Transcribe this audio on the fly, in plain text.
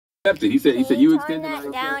Accepted. He said you extended my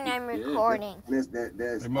that down. I'm recording. Yeah,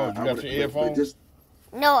 that's Hey, Mo, you got your earphones?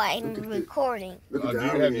 No, I'm recording. Look at Do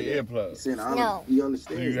you have your earplugs? No. He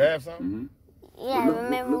understands. Do you have some? Yeah,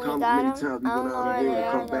 remember look when how we got many him? times we went out of here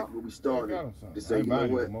and come back where we started to say, you know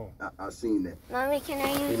what, I seen that. Mommy, can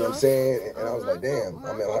I use You know what I'm saying? And I was like, damn.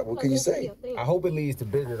 I mean, what can you say? I hope it leads to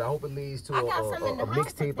business. I hope it leads to a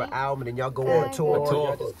mixtape, an album, and then y'all go on a tour.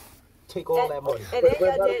 Y'all just take all that money.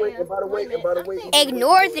 By the way,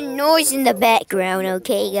 Ignore the noise in the background,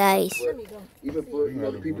 okay, guys? even for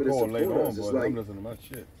other people that support us, it's like, I'm listening to my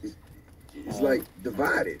shit. It's like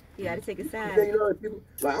divided. You gotta take a side. You know, people,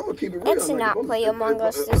 like, I'm gonna keep it real. Let's not play Among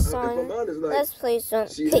Us this song. Let's play some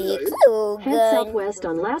Head southwest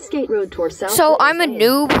on Lastgate Road towards south. So I'm a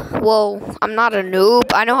noob. Well, I'm not a noob.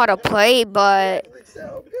 I know how to play, but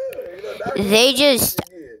they just...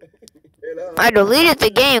 I deleted the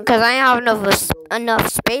game because I don't have enough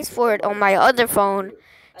space for it on my other phone.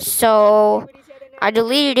 So I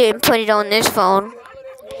deleted it and put it on this phone.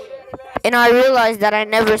 And I realized that I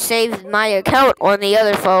never saved my account on the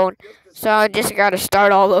other phone. So I just gotta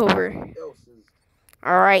start all over.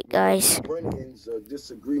 Alright, guys. Opinions or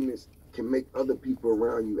disagreements can make other people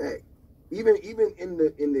around you act. Even in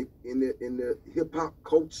the hip hop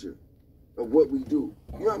culture of what we do.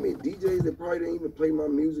 You know what I mean? DJs that probably didn't even play my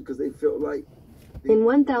music because they felt like in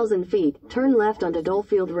 1,000 feet, turn left onto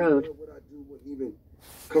Dolefield Road. What I do wouldn't even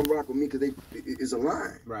come rock with me because it's a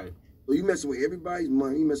line. Right. So you messing with everybody's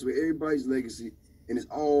money, you messing with everybody's legacy, and it's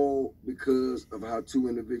all because of how two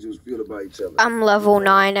individuals feel about each other. I'm level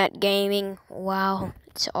 9 at gaming. Wow,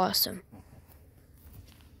 it's awesome.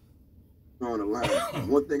 On the line.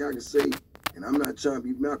 One thing I can say, and I'm not trying to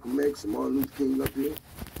be Malcolm X and Martin Luther King up here,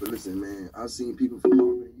 but listen, man, I've seen people from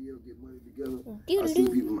Harvard and Yale get money together. I've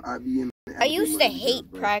seen people from IBM. I used to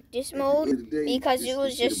hate practice mode because it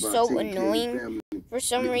was just so annoying. For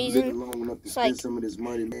some reason, it's like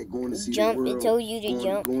jump, they tell you to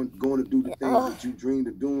jump. Going to do the things that you dreamed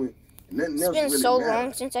of doing. It's been so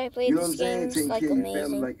long since I played this game. It's like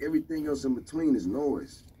amazing. Like everything else in between is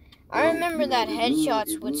noise. I remember that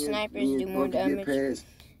headshots with snipers do more damage.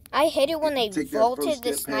 I hate it when they vaulted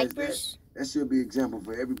the snipers. That should be an example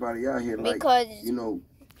for everybody out here. Because you know,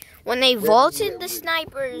 when they vaulted the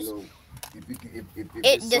snipers,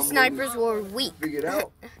 the snipers were weak. Figure it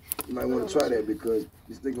out. You might want to try that because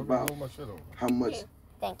just think about how much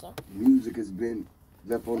music has been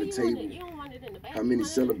left on the table, how many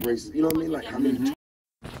celebrations, you know what I mean? Like how many.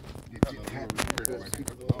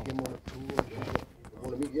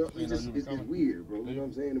 It's weird, bro. You know what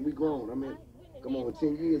I'm saying? And we grown. I mean, come on, in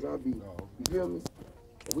 10 years I'll be. You feel me?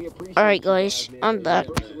 Alright, guys, I'm back.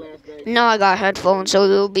 Now I got headphones, so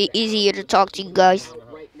it'll be easier to talk to you guys.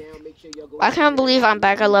 I can't believe I'm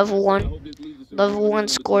back at level 1. Level 1,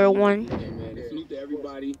 score 1.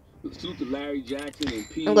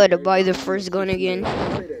 I'm going to buy the first gun again.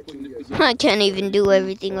 I can't even do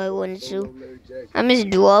everything I wanted to. I miss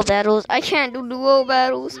duo battles. I can't do duo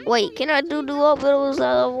battles. Wait, can I do duo battles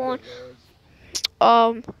at level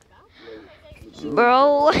 1?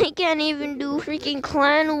 Bro, I can't even do freaking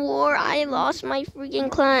clan war. I lost my freaking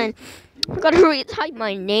clan. I gotta retype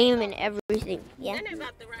my name and everything. Yeah.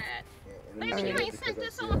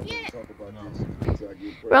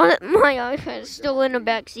 Bro, my iPad's still in the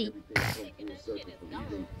backseat.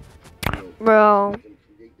 Bro.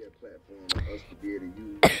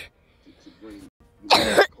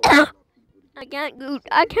 I can't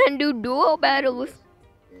do duo battles.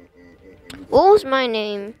 What was my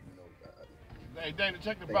name? Hey, Dana,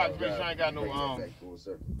 check the box, bitch. I ain't got no,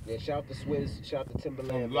 Yeah, shout to Swizz, shout to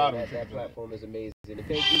Timberland. That platform is amazing. And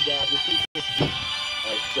thank you guys.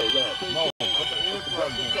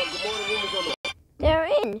 They're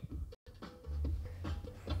in.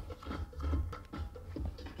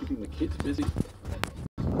 The kid's busy.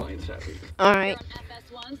 Alright.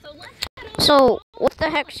 So, what the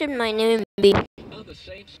heck should my name be?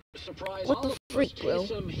 What the freak, bro?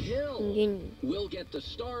 Will get the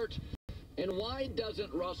start. And why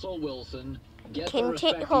doesn't Russell Wilson get the Hold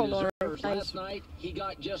respect he on, deserves? Last night, he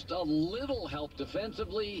got just a little help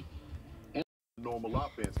defensively. And normal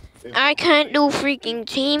offense. I can't do freaking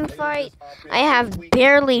team fight. I have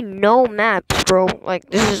barely no maps, bro. Like,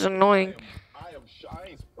 this is annoying.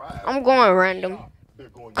 I'm going random.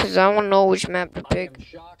 Because I don't know which map to pick.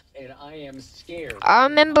 I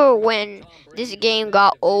remember when this game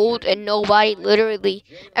got old and nobody literally...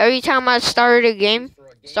 Every time I started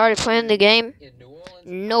playing the game,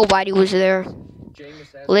 nobody was there.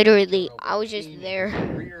 Literally, I was just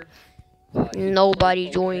there. Nobody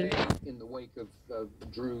joined. In the wake of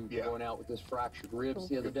Drew going out with his fractured ribs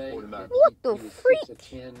the other day. What the freak? 6 of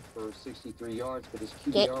 10 for 63 yards, but his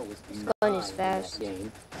QBR was 9 gun is in fast. that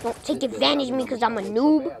game. Don't take advantage of me because I'm a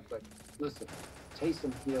noob. Bad, but listen,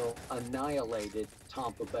 Taysom Hill annihilated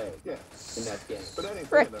Tampa Bay in that game.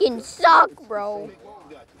 Freaking suck, bro.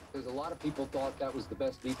 Because a lot of people thought that was the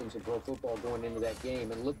best defense in pro football going into that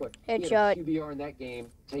game. And look what Headshot. QBR in that game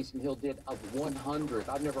Taysom Hill did of 100.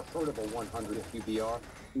 I've never heard of a 100 QBR.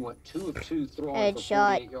 He went 2 of 2 throwing Headshot.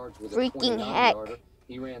 for 48 yards with Freaking a 29 heck. yarder.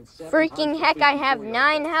 He ran 7 Freaking times heck, for I have 54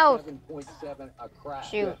 9 yards, health. 7.7 a crack.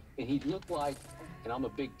 Shoot. And he looked like, and I'm a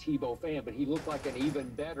big Tebow fan, but he looked like an even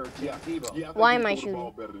better Tebow. Yeah, Why am I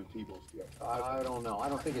shooting? Better than Tebow's. I don't know. I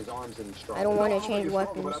don't think his arm's any stronger. I don't want to change But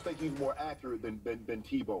I weapons. think he's more accurate than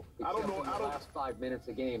Tebow. I don't know. In the last 5 minutes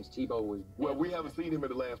of games, Tebow was. Well, we haven't seen him in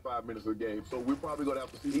the last 5 minutes of the game, so we're probably going to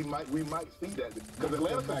have to see. We might see that because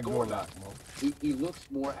Atlanta can score now. He looks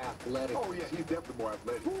more athletic. Oh yeah, he's definitely more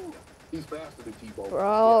athletic. He's faster than Tebow.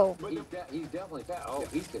 Bro. Yeah, he's definitely fast. Oh,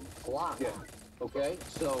 he can fly. Yeah. Okay,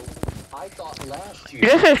 so I thought last year.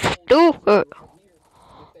 This is stupid.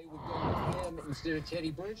 If they would go with him instead of Teddy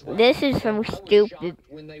Bridgewater. This is so I was stupid. shocked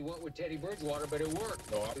when they went with Teddy Bridgewater, but it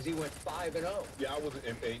worked. No, Because he went 5-0. Yeah, I was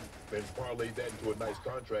and parlayed that into a nice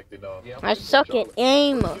contract and I suck at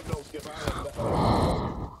aim. You know, Skip,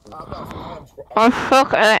 I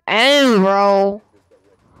suck at aim, bro.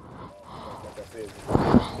 like I said,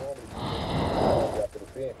 normally after the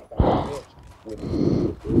bench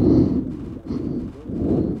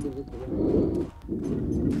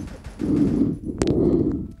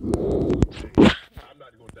I'm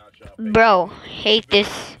not gonna doubt y'all. Bro, hate this.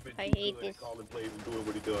 I hate this. Calling plays and doing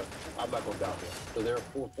what he does. I'm not gonna doubt him. So they're a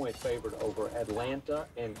 4-point favorite over Atlanta,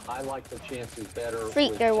 and I like the chances better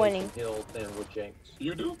Freak, with they're Taysom winning. Hill than with James.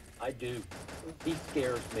 You do? I do. He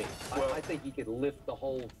scares me. I think he could lift the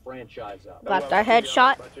whole franchise up. Got the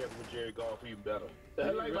headshot. My chance with Jerry Goff even better.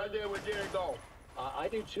 I like my chance with Jerry Goff. I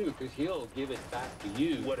do too, because he'll give it back to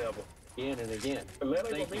you Whatever. again and again.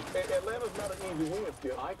 Atlanta's Thank you. not an easy win,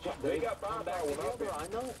 Skip. They got come back firepower together. I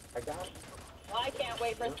know. I got it. Well, I can't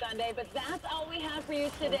wait for Sunday, but that's all we have for you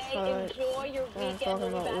today. Sorry. Enjoy your weekend. We'll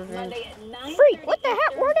be back Monday at 9:30. Freak, what the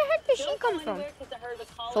heck? Where the heck did she come from?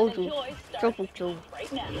 Soju. Soju.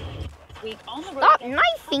 Right now. Week on the road Stop against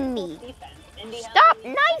knifing me. defense. Stop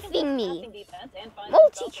knifing me.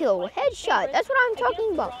 Multi-kill, headshot. That's what I'm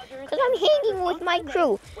talking about. Because I'm hanging with my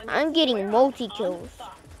crew. I'm getting multi-kills.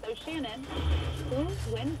 So, Shannon, who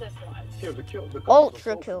wins this one? Yeah, the calls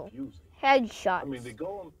Ultra are so kill. confusing. Headshots. I mean, they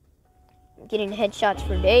go Getting headshots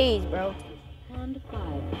for days, bro. Round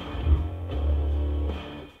 5.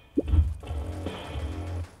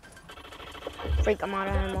 Freak, I'm out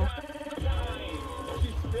of ammo.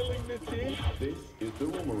 This is the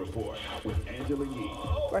Rumor Report with Angela Yee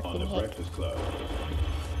Freaking on the heck. Breakfast Club.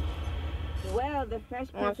 Well, the Fresh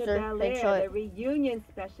Prince of Monster, Bel-Air, headshot. the reunion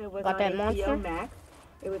special was Got on that HBO monster? Max.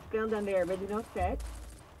 It was filmed on their original set.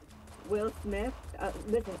 Will Smith,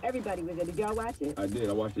 listen, everybody was there. Did y'all watch it? I did.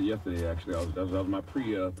 I watched it yesterday, actually. That was my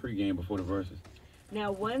pre-game before the verses.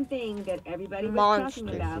 Now, one thing that everybody was Monster.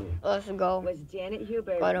 talking about Let's go. was Janet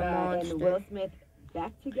Hubert What a and monster. Will Smith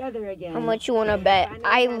back together again. How much you wanna bet? Finally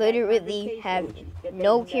I had that literally have conversation that they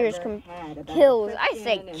no Kiers never had about kills. I deception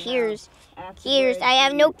said and how Kiers. afterwards Kiers. I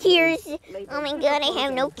have no she Kiers. labeled Oh my difficult god, I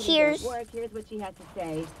have no and couldn't get Kiers. work. Here's what she had to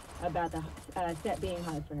say about the set being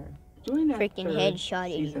hard for her. During that Freaking third headshot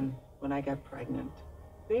idiot. season, when I got pregnant,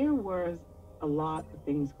 there was a lot of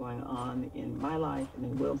things going on in my life and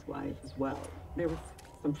in Will's life as well. There was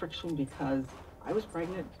some friction because I was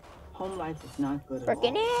pregnant. Home life was not good at all.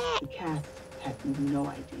 Freaking heck. The cast had no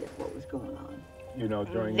idea what was going on. You know,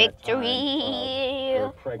 during Victory. that time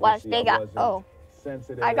of her Watch, pregnancy, they I got. wasn't Oh,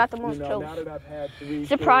 sensitive. I got the most You know, kills. now that I've had 3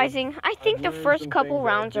 surprising. I think I've the learned first some couple things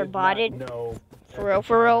that I rounds are did not botted. know For at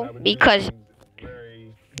the real, time. I was because doing things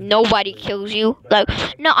very nobody kills you. Like,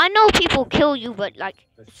 no, I know people kill you, but like,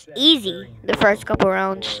 it's easy the first couple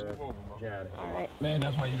rounds. Alright. Man,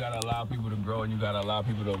 that's why you gotta allow people to grow and you gotta allow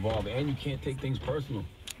people to evolve. And you can't take things personal.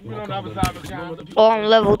 You don't have a time to count. Oh, I'm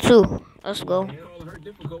level 2. Let's go. It all her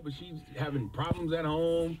difficult, but she's having problems at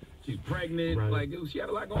home. She's pregnant. Right. Like, she had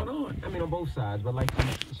a lot going on. I mean, on both sides, but like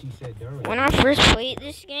she said during. When I first played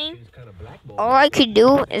this game, she was kind of blackballed. all I could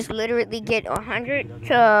do is literally get 100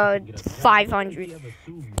 to 500.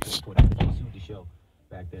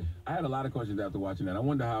 Back then. I had a lot of questions after watching that. I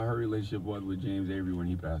wonder how her relationship was with James Avery when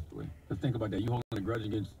he passed away. Let's think about that. You holding a grudge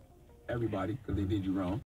against everybody because they did you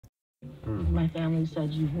wrong. My family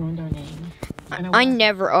said you ruined our name. I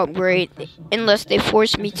never upgrade unless they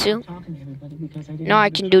force me to. Now I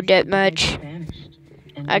can do deathmatch.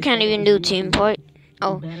 I can't even do team fight.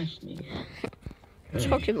 Oh. Banished me.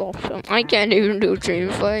 Talking about some. I can't even do team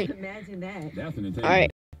fight. Imagine that.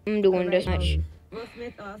 Alright, I'm doing this match. Will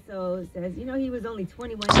Smith also says, you know, he was only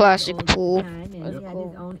 21 Classic years pool. old at the time, and he had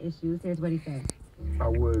his own issues. Here's what he said. I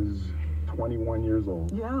was 21 years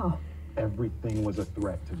old. Yeah. Everything was a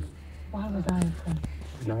threat to me. Why was I a threat?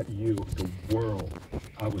 Not you, the world.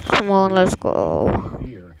 I was Come on, let's go.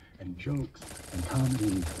 fear and jokes and comedy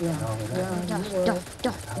and all of Yeah, that.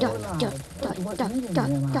 you were. What you didn't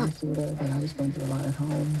realize, Judah, that I was going through a lot at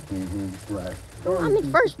home. Right. I'm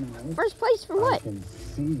in first place for I what? can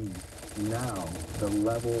see now the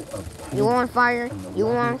level of You on fire? and the You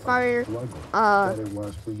level on of fire? struggle Uh, that it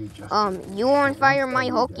was for you just you on fire, my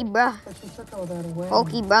hokey bruh. But you took all that away.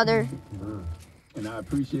 Hokey brother. And I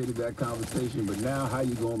appreciated that conversation, but now how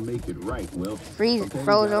you gonna make it right, Will? Freeze, Okay,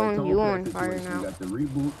 Frozone, you on situation. fire You now. got the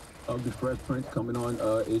reboot of The Fresh Prince coming on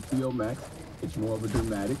HBO Max. It's more of a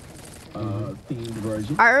dramatic themed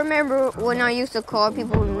version. I remember when I used to call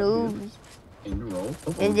people noobs, In the role.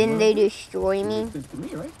 and then they destroy me. To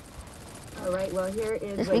me, right? All right, well, here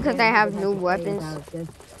is It's what because Janet I have has new to say weapons. about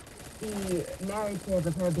just the narrative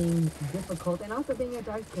of her being difficult and also being a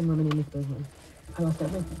dark-skinned woman in this business. I lost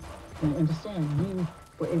everything. And understand, you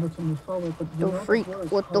were able to move forward, but The freak,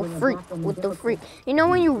 with the freak, with the freak. You know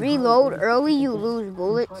when you reload early, you lose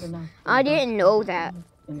bullets? I didn't know that.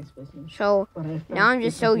 in this business. So But I now I'm felt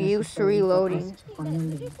just it so was used to necessary for us reloading. to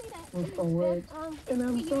finally move forward. And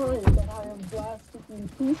I'm sorry that I am blasting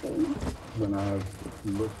you pieces. When I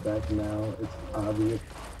look back now, it's obvious.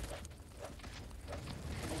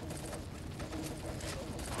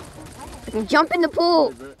 I can jump in the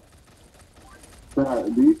pool.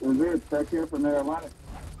 Is there a tech here from Carolina?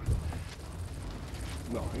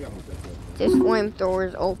 No, he got no tech here. This flamethrower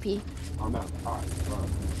is OP. I'm not. All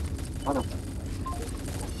right. I don't.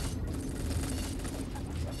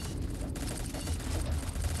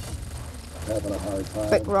 Having a hard time.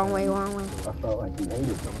 Frick, wrong way, wrong way. I felt like you hated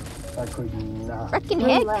them. I could not. Frickin' Turn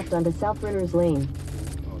heck. left onto South Ritters Lane.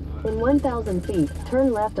 In 1,000 feet,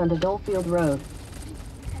 turn left onto Dolefield Road.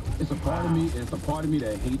 It's a part of me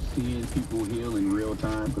that hates seeing people heal in real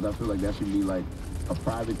time because I feel like that should be like a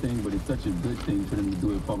private thing, but it's such a good thing for them to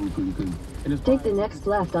do it publicly because it is. Take the next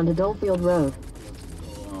left onto Dolefield Road.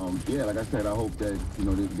 Yeah, like I said, I hope that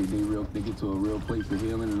they get to a real place of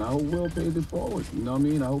healing, and I hope Will pays it forward. You know what I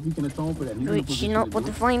mean? I hope he can atone for that. He's in a Wait, position she not to with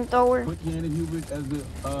do the it. flamethrower? Put Janet Hubert as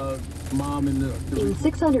the mom in the In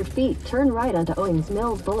 600 feet, turn right onto Owings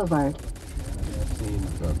Mills Boulevard. Seen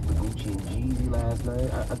the Gucci and Jeezy last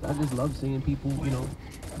night. I just love seeing people,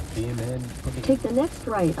 being men. Take the next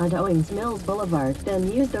right onto Owings Mills Boulevard,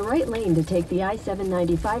 then use the right lane to take the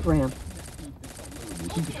I-795 ramp.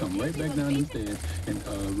 She could come right back down the stairs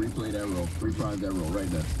and reprise that role right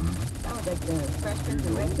there. That was like the Fresh Prince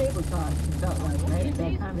and Red Table Talk, it felt like, right?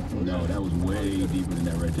 That conversation. No, that was way deeper than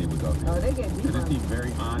that Red Table Talk. Oh, they get deep. Because it seemed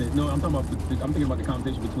very honest. No, I'm thinking about the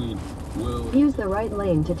conversation between Will. Use the right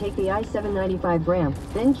lane to take the I-795 ramp,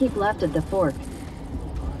 then keep left at the fork.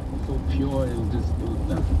 So pure and just it was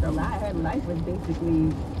that was Her life was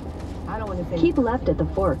basically, I don't want to say Keep left at the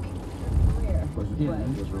fork. career, but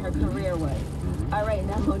her career was. All right,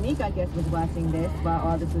 now Monique, I guess, was watching this while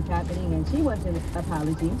all this was happening, and she wants an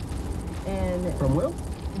apology. And From Will?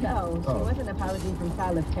 no, she wants an apology from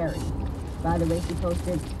Tyler Perry. By the way, she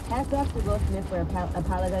posted, hats off to Will Smith for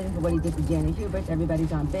apologizing for what he did to Janet Hubert.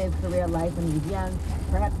 Everybody's on Biz, career, life when he was young.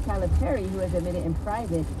 Perhaps Tyler Perry, who has admitted in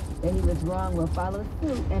private that he was wrong, will follow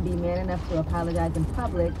suit and be man enough to apologize in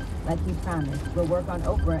public like he promised. We'll work on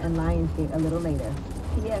Oprah and Lionsgate a little later.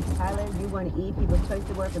 P.S. Tyler, you won E! People's Choice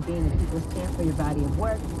Award for being the people's champ for your body of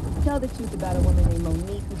work. Tell the truth about a woman named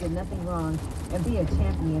Monique who did nothing wrong and be a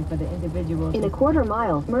champion for the individuals. In a quarter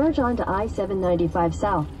mile, merge onto I-795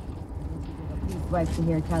 South. Please like to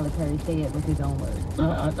hear Tyler Perry say it with his own words.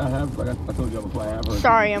 I have, like I told you before, I have heard.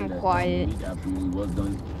 Sorry, people I'm say that quiet. Monique absolutely was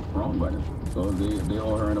done wrong by them. So they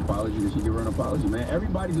owe her an apology. They should give her an apology, man.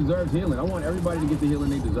 Everybody deserves healing. I want everybody to get the healing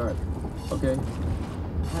they deserve. Okay?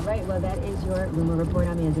 All right, well, that is your rumor report.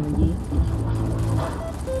 I'm Angela Yee.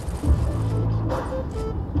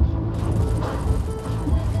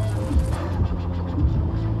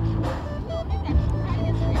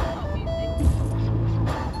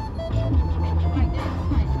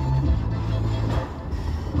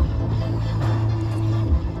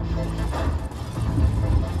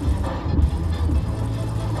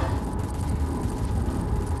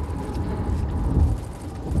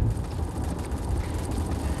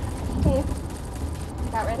 Okay.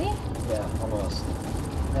 Got ready? Yeah, almost.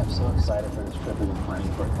 I'm so excited for this trip we've been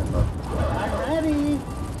planning for September. I'm ready.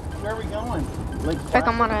 Where are we going? Check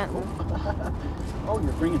on my Oh,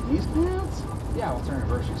 you're bringing these pants? Yeah, it's our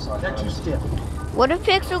anniversary, so they're too stiff. What if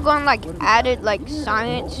Pixel like added like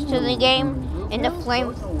science to the game and the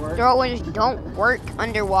flamethrowers don't work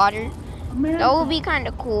underwater? That would be kind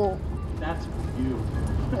of cool. That's for you.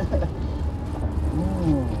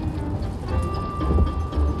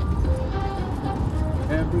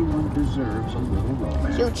 Everyone deserves a little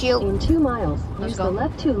romance. Shoot. In 2 miles, use the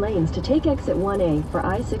left 2 lanes to take exit 1A for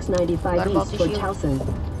I-695 east toward Towson.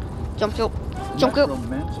 Jump.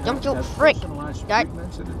 Frick.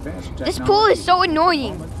 This pool is so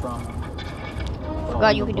annoying.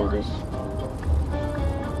 God, you can do this.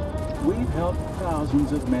 We've helped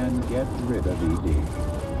thousands of men get rid of ED.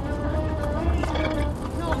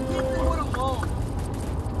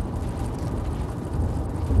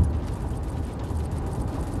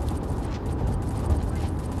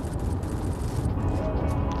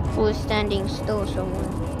 Who is standing still somewhere?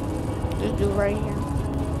 This dude right here.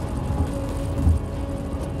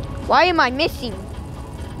 Why am I missing?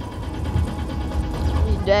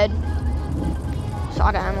 He's dead.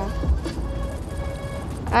 Shot ammo.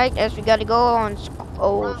 Alright, guess we gotta go on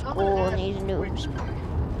old school and these noobs.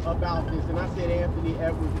 About this, and I said Anthony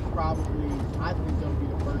Edwards is probably, I think they'll be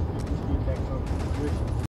the first pick to get that position.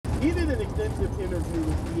 He did an extensive interview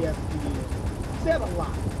with ESPN. Said a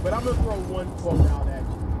lot, but I'm gonna throw one quote out at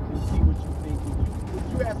you and see what you think. Would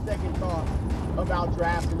you have second thought about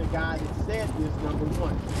drafting a guy that said this, number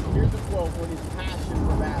one? Here's a quote on his passion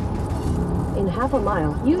for basketball. In half a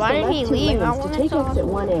mile, use the left 2 lanes to take exit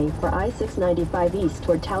 1A for I-695 east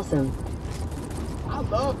toward Towson. I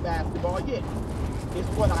love basketball, yeah. It's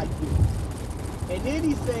what I do. And then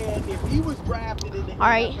he said if he was drafted in the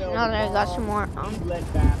Alright, NFL now that I got some more. he'd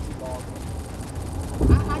let basketball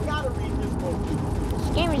go. I gotta read this quote too. This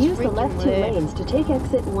game is use the left 2 lanes to take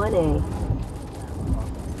exit 1A.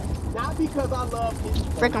 Not because I love his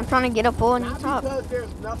Frick, I'm trying to get up on the top. Because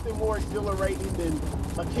there's nothing more exhilarating than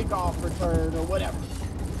a kickoff return or whatever.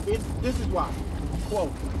 This is why.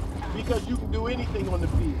 Quote, because you can do anything on the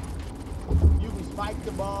field. You can spike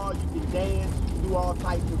the ball, you can dance, you can do all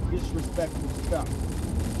types of disrespectful stuff.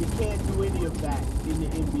 You can't do any of that in the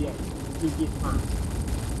NBA. You get fined.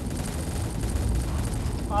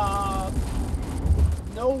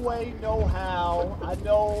 No way, no how. I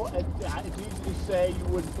know it's easy to say you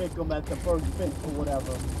wouldn't pick him at the first pick or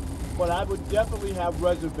whatever, but I would definitely have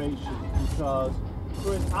reservations because,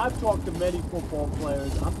 Chris, I've talked to many football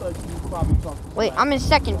players. I thought you probably talked to Wait, I'm in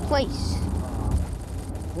second place.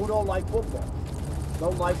 who don't like football.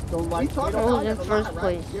 Don't like. I was in first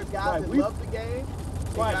place. There's guys that love the game,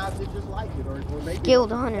 and guys that just like it, or maybe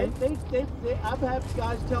Skilled hunter. I've had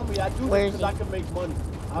guys tell me I do this because I can make money.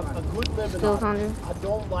 I'm a good living. Skilled hunter. I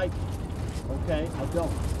don't like it. Okay, I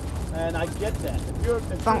don't, and I get that. If you're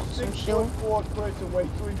 6'4", Chris, and weigh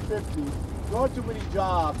 350, there aren't too many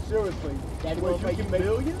jobs, seriously, where you can make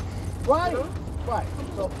millions. Right. Right.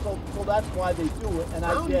 So that's why they do it, and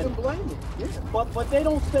I get it. Blame it. Yeah. But they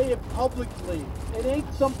don't say it publicly. It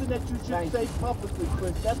ain't something that you should say publicly,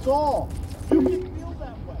 Chris. That's all. You can feel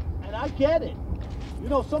that way, and I get it. You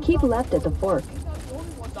know, sometimes Keep left at the fork. You're not the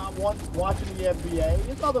only one not watching the NBA.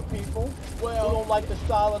 There's other people who don't like the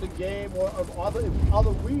style of the game or other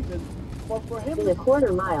reasons. But for him, In a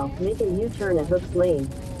quarter mile, make a U-turn at Hooks Lane.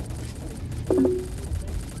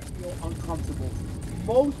 Feel uncomfortable.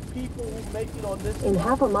 Most people who make it on this In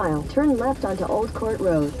half a mile, turn left onto Old Court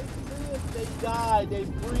Road. they die, they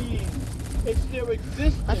breathe. It's their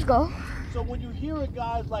existence. Let's go. So when you hear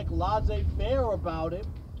guys like laissez-faire about it,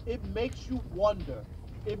 it makes you wonder.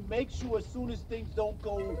 It makes you, as soon as things don't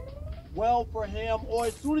go well for him, or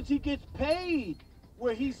as soon as he gets paid,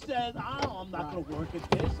 where he says, I'm not going to work at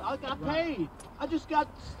this. I got paid. I just got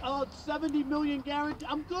 70 million guaranteed.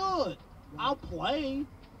 I'm good. I'll play.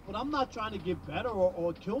 But I'm not trying to get better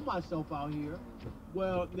or kill myself out here.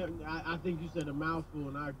 Well, I think you said a mouthful,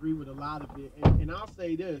 and I agree with a lot of it. And I'll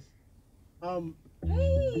say this.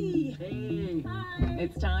 Hey! Hi.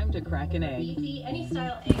 It's time to crack an egg. Any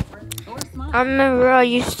style egg or smile. I remember I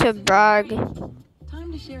used to brag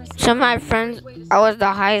to my friends I was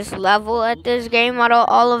the highest level at this game out of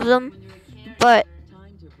all of them. But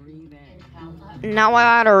now I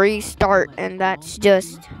gotta restart, and that's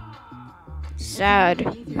just sad.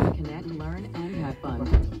 Connect, learn, and have fun.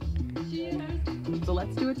 So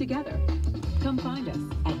let's do it together. Come find us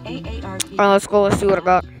at AARP. Alright, let's go. Let's see what I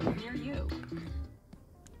got.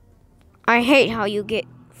 I hate how you get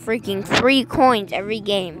freaking 3 coins every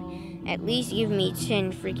game. At least give me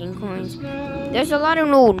 10 freaking coins. There's a lot of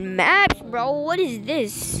old maps, bro. What is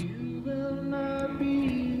this? I'm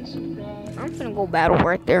finna go battle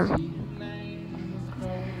right there.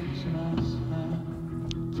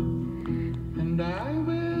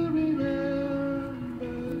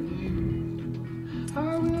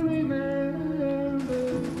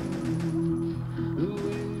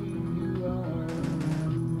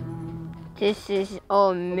 This is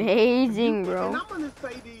amazing, bro. And I'm gonna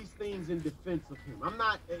say these things in defense of him.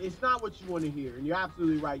 It's not what you want to hear, and you're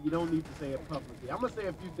absolutely right. You don't need to say it publicly. I'm gonna say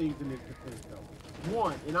a few things in his defense, though.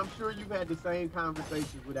 One, and I'm sure you've had the same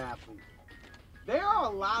conversations with athletes. There are a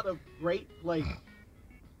lot of great players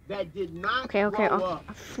that did not grow up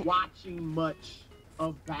watching much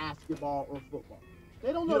of basketball or football.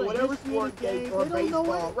 They don't know whatever sport they or baseball. They don't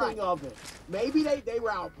know anything of it. Maybe they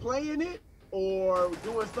were out playing it or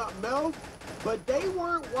doing something else, but they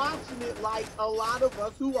weren't watching it like a lot of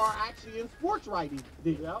us who are actually in sports writing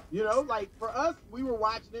did. Yep. You know, like for us, we were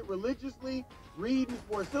watching it religiously, reading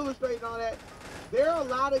Sports Illustrated and all that. There are a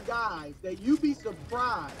lot of guys that you'd be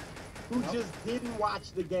surprised who just didn't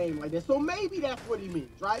watch the game like that. So maybe that's what he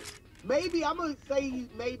means, right? Maybe I'm gonna say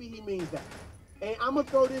maybe he means that. And I'm gonna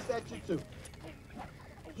throw this at you too.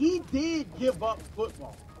 He did give up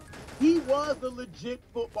football. He was a legit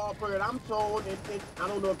football player, and I'm told, and I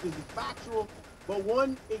don't know if this is factual, but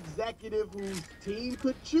one executive whose team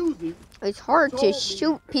could choose him. It's hard to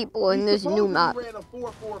shoot people in this new map. He ran a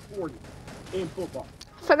 4.40 in football.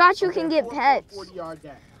 Forgot you can get pets.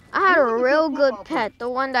 I had a real good pet, the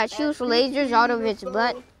one that shoots lasers out of its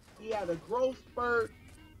butt. He had a growth spurt,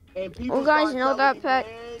 and people you guys know that pet?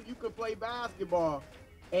 Man, you could play basketball,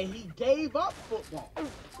 and he gave up football.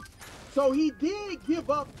 So he did give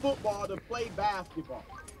up football to play basketball,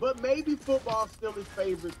 but maybe football's still his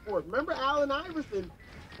favorite sport. Remember Allen Iverson?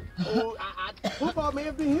 Who football may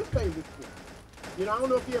have been his favorite sport. You know, I don't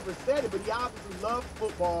know if he ever said it, but he obviously loved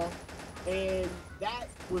football, and that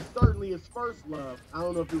was certainly his first love. I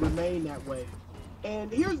don't know if it remained that way.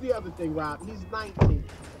 And here's the other thing, Rob. He's 19.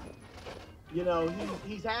 You know,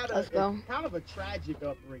 he's had a kind of a tragic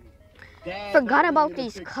upbringing. Dad forgot about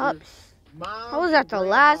these cups. I was at the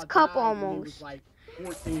last cup almost. Like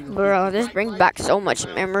bro, this brings back so much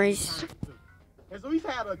memories. And so he's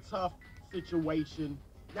had a tough situation.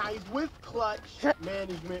 Now he's with Clutch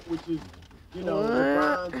Management, which is, you know,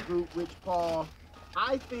 LeBron's group, Rich Paul.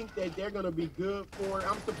 I think that they're going to be good for it.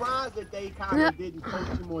 I'm surprised that they kind of didn't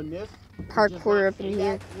coach him on this. Hardcore up in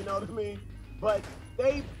here. You know what I mean? But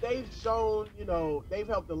they've shown, you know, they've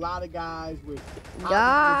helped a lot of guys with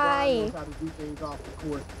LeBron knows how to do things off the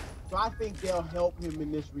court. So I think they'll help him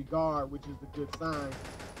in this regard, which is a good sign.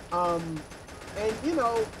 And you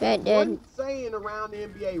know, one saying around the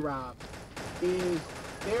NBA, Rob, is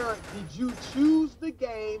did you choose the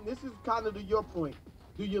game? This is kind of to your point.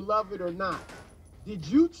 Do you love it or not? Did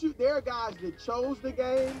you choose? There are guys that chose the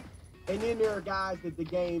game, and then there are guys that the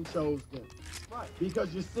game chose them. Right.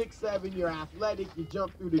 Because you're 6'7", you're athletic, you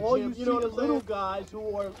jump through the gym. You know, the little guys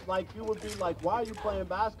who are like, you would be like, why are you playing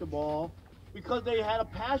basketball? Because they had a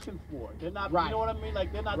passion for it. They're not, you know what I mean?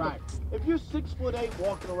 Like, they're not, if you're 6'8"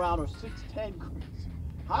 walking around or 6'10",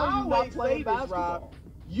 how are you not playing basketball? Rob,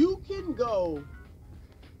 you can go.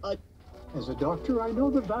 As a doctor, I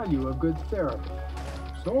know the value of good therapy.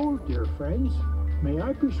 So, dear friends, may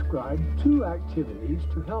I prescribe 2 activities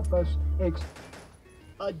to help us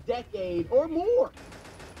a decade or more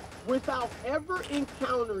without ever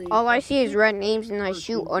encountering. All I see is red names and I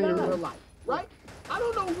shoot under them. Right? I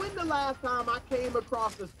don't know when the last time I came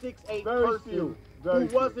across a 6'8" person who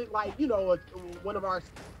wasn't like, you know, one of our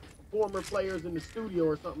former players in the studio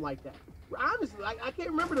or something like that. Honestly, I can't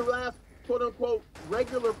remember the last quote-unquote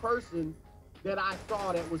regular person that I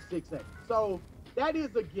saw that was 6'8". So that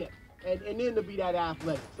is a gift. And then to be that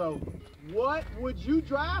athletic. So what would you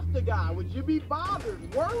draft a guy? Would you be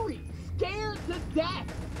bothered, worried, scared to death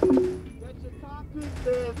that your cockpit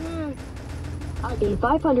says, In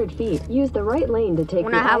 500 feet, use the right lane to take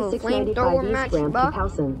the I-695 East ramp to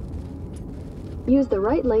Towson. Use the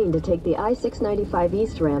right lane to take the I-695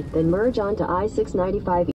 East ramp, then merge onto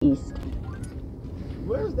I-695 East.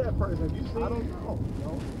 Where's that person? Have you seen? I don't know.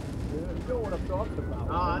 You know what I'm talking about.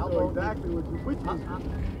 I know exactly what you.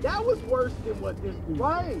 That was worse than what this dude.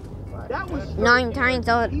 Right. That was 9 times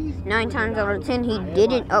out of 10 he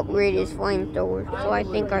didn't upgrade his flamethrower, so I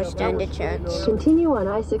think I stand a chance. Continue on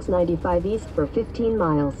I-695 East for 15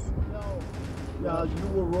 miles. No, you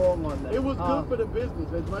were wrong on that. It was good for the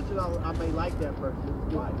business, as much as I may like that person.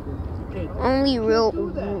 Only real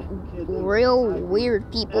weird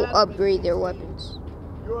people upgrade their weapons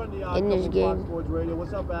in this game.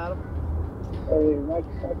 What's up, Adam? Hey, like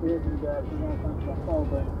to hear from you guys.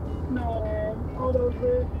 Man, all those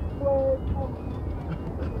red flags.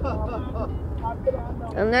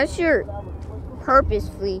 Unless you're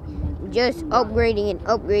purposefully just upgrading and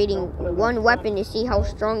upgrading one weapon to see how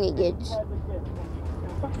strong it gets.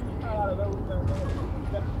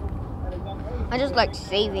 I just like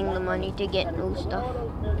saving the money to get new stuff.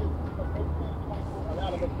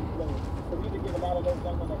 of those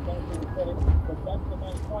young men that came through the credit. But that's the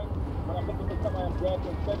main point. When I'm looking for somebody I'm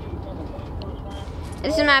drafting 70% of the first round.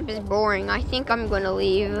 This map is boring. I think I'm gonna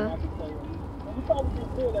leave. You probably do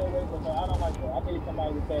feel that way, but I don't like that. I need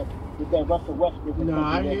somebody with that Russell Westbrook. No,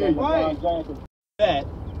 I hear you. Right. That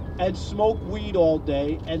and smoke weed all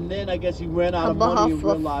day, and then I guess he ran out of money and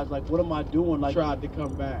realized, like, what am I doing? Like, tried to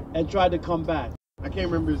come back. I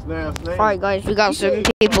can't remember his last name. All right, guys, we got 7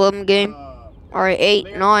 people in the game. All right,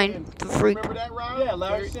 8, 9, the freak. Remember that, Rob? Yeah,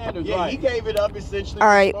 Larry Sanders. Yeah, right. he gave it up essentially. All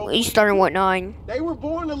right, he's starting with 9. They were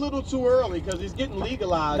born a little too early because he's getting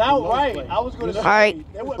legalized. Now, right. I was going to say. All right,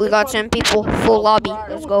 we got 10 people, full lobby.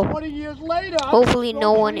 Let's go. 20 years later, Hopefully,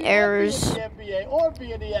 no one errors. Be in the NBA or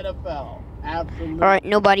be in the NFL. Absolutely. All right,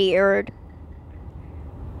 nobody erred.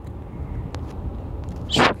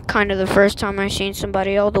 It's kind of the first time I've seen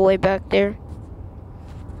somebody all the way back there.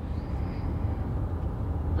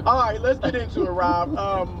 All right, let's get into it,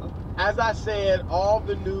 Rob. As I said, all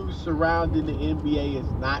the news surrounding the NBA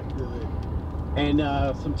is not good. And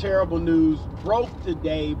some terrible news broke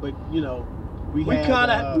today, but, you know, we kind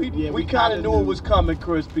of knew it was coming,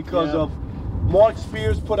 Chris, because of Mark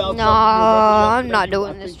Spears put out something. I'm not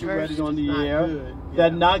doing this first. On the air.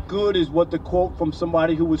 That not good is what the quote from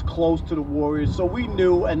somebody who was close to the Warriors. So we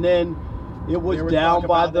knew, and then it was down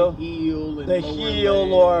by the heel,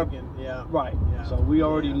 right. Yeah. So we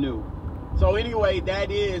already knew. So anyway,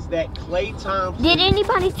 that is that Klay Thompson. Did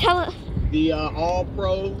anybody tell us? The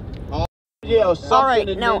All-Pro. All right,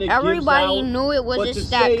 no, everybody knew it was a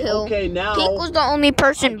stat kill. Okay, now, Pink was the only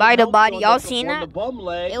person by the body. Y'all seen that?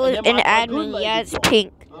 It was an admin. Yeah, it's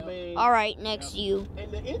Pink. All right, next you.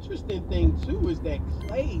 And the interesting thing too is that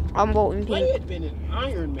Klay. I'm voting Pink. Klay had been an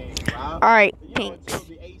Iron Man, Rob. All right, Pink. Until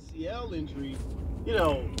the ACL injury,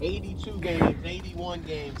 82 games, 81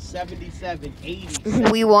 games, 77,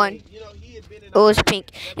 80. We won. It was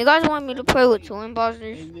Pink. You guys want me to play with two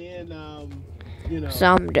imposters? And then, so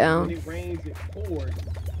I'm down. When it rains, it pours.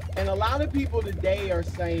 And a lot of people today are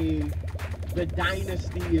saying the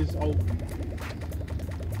dynasty is over.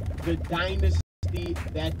 The dynasty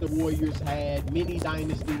that the Warriors had, mini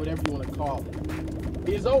dynasty, whatever you want to call it,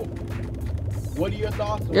 is over. What are your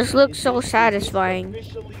thoughts on this? Looks so satisfying.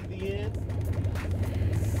 Officially the end?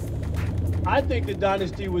 I think the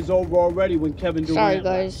dynasty was over already when Kevin Durant. Sorry,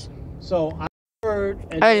 guys. So I heard.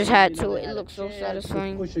 I just had to. It looks so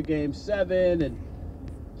satisfying. Push a game 7, and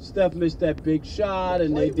Steph missed that big shot,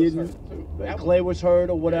 and they didn't. Klay was hurt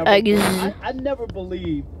or whatever. I never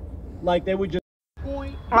believed like they would just.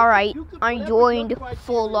 All right, I joined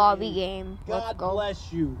full lobby game. God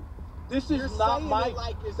bless you. This is not my.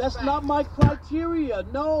 That's not my criteria.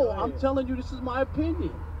 No, I'm telling you, this is my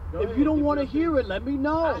opinion. If you don't want to hear it, let me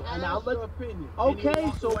know, and I'll let.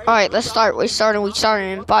 Okay, so. All right, let's start. We started.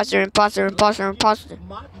 Imposter.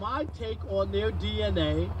 My take on their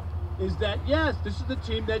DNA is that yes, this is the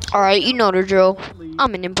team that. All right, you know the drill.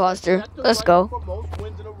 I'm an imposter. Let's go. For most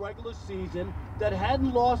wins in a regular season, that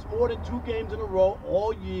hadn't lost more than 2 games in a row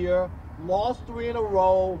all year, lost 3 in a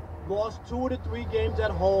row, lost 2 of the 3 games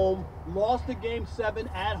at home, lost a game 7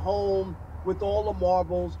 at home with all the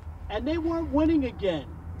marbles, and they weren't winning again.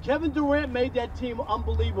 Kevin Durant made that team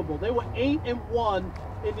unbelievable. They were 8-1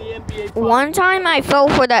 in the NBA Finals. One time I fell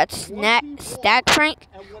for that stack prank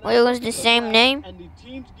where it was the same name. And the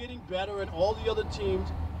team's getting better, and all the other teams.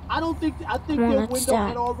 I think their window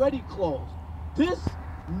had already closed. This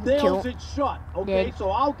nails it shut. Okay, dead. So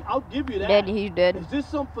I'll give you that. Dead, he's dead. Is this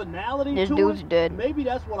some finality this to dude's it? Dead. Maybe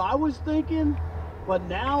that's what I was thinking. But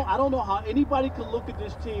now I don't know how anybody could look at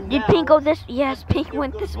this team. Did Pink go this? Yes, Pink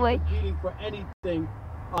went this way. Competing for anything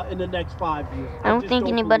in the next 5 years. I don't think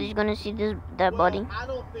anybody's gonna see that body. I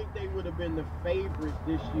don't think they would have been the favorite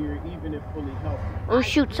this year, even if fully healthy. Oh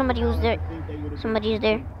shoot! Somebody was there. Somebody's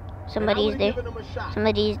there. Somebody's there.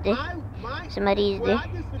 Somebody's there. Somebody's there.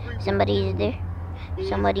 Somebody's there.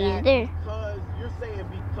 Somebody's there.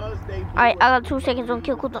 Alright, I got 2 seconds on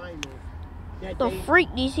kill cooldown. The freak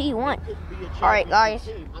DC won. Alright guys,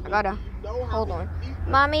 I gotta hold on.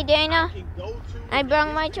 Mommy Dana, I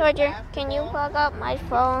brought my charger. Can you plug up my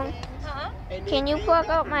phone? Can you plug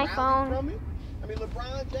up my phone?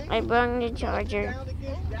 I brought the charger.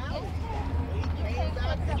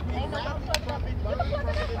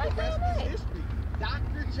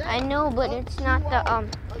 I know, but it's not the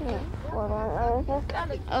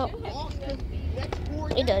Oh,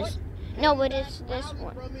 it does. No, but it's this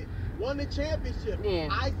one. Won the championship. Yeah.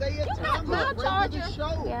 Isaiah Thomas ran the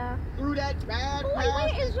show through that bad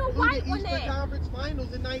pass through the Eastern Conference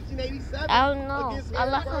Finals in 1987. I don't know. I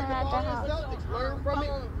left him at the house. Celtics learned from it,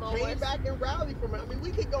 came back and rallied from it. I mean, we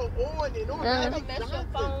could go on and on. Magic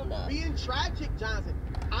Johnson being tragic Johnson.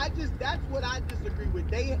 that's what I disagree with.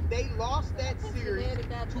 They lost that series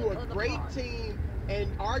to a great team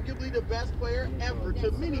and arguably the best player ever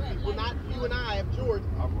to many people. Not you and I, George.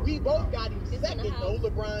 We both got him second though,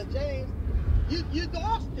 LeBron James. You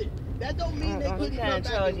lost it. That don't mean they couldn't come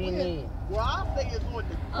back and win. Well, I'll say it's on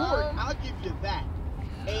the court. I'll give you that.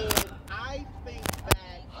 And I think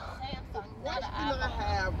that the question I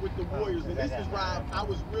have with the Warriors, and this is why I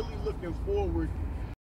was really looking forward